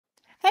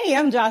Hey,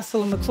 I'm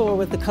Jocelyn McClure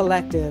with The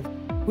Collective.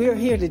 We're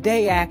here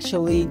today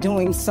actually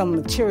doing some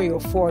material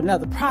for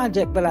another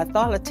project, but I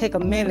thought I'd take a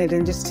minute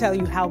and just tell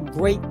you how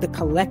great The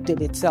Collective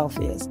itself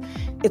is.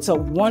 It's a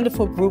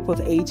wonderful group of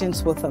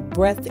agents with a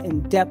breadth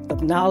and depth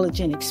of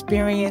knowledge and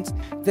experience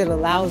that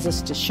allows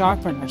us to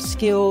sharpen our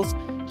skills,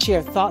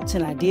 share thoughts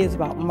and ideas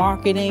about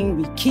marketing.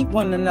 We keep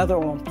one another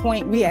on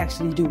point. We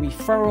actually do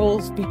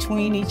referrals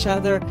between each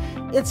other.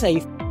 It's a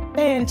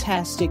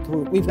fantastic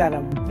group. We've got a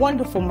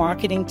wonderful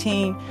marketing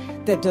team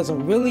that does a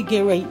really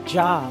great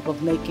job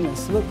of making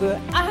us look good.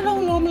 I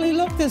don't normally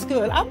look this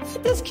good. I'm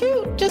not this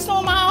cute just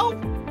on my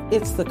own.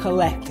 It's The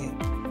Collective.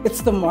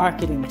 It's the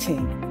marketing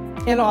team.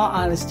 In all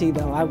honesty,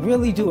 though, I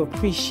really do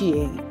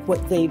appreciate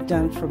what they've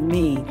done for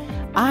me.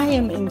 I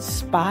am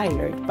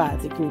inspired by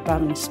the group.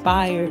 I'm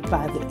inspired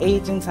by the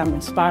agents. I'm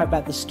inspired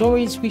by the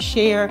stories we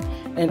share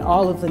and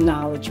all of the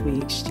knowledge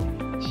we exchange.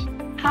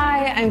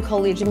 Hi, I'm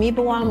Coley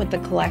Jamibawan with The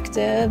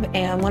Collective,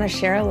 and I want to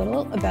share a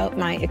little about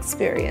my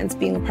experience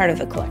being a part of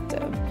The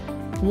Collective.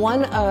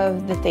 One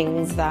of the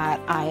things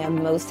that I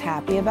am most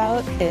happy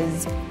about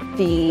is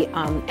the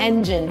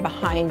engine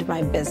behind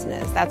my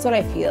business. That's what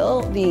I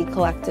feel The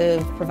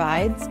Collective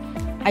provides.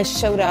 I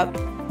showed up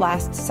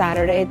last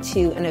Saturday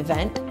to an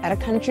event at a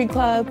country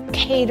club,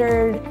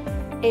 catered.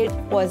 It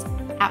was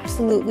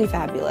absolutely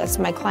fabulous.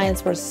 My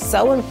clients were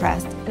so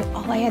impressed, and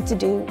all I had to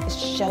do was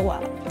show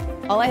up.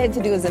 All I had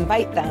to do was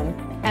invite them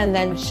and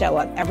then show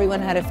up. Everyone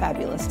had a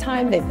fabulous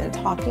time. They've been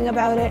talking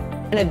about it.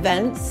 And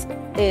events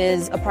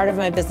is a part of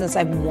my business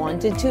I've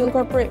wanted to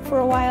incorporate for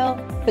a while,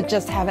 but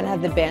just haven't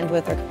had the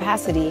bandwidth or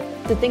capacity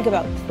to think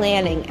about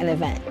planning an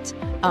event.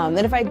 And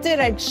if I did,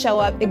 I'd show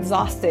up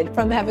exhausted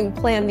from having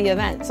planned the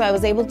event. So I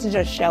was able to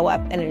just show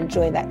up and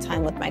enjoy that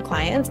time with my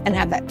clients and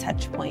have that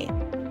touch point.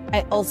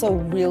 I also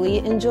really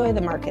enjoy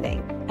the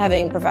marketing,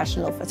 having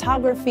professional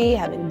photography,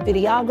 having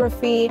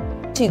videography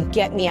to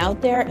get me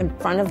out there in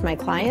front of my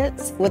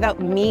clients without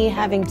me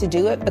having to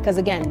do it because,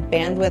 again,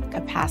 bandwidth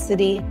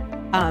capacity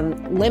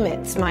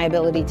limits my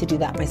ability to do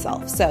that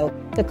myself. So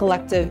The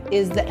Collective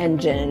is the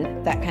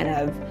engine that kind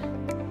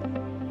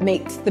of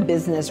makes the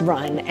business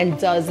run and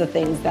does the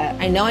things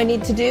that I know I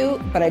need to do,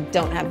 but I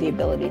don't have the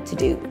ability to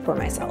do for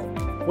myself.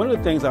 One of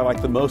the things I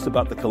like the most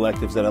about The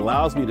Collective is that it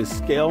allows me to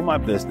scale my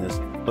business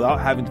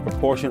without having to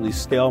proportionately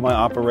scale my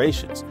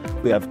operations.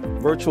 We have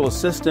virtual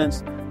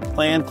assistants,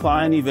 planned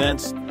client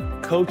events,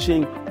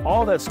 coaching,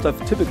 all that stuff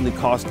typically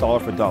costs dollar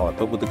for dollar.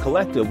 But with The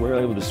Collective, we're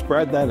able to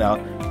spread that out,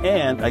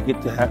 and I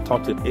get to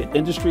talk to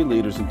industry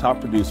leaders and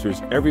top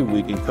producers every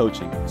week in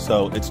coaching.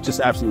 So it's just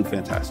absolutely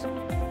fantastic.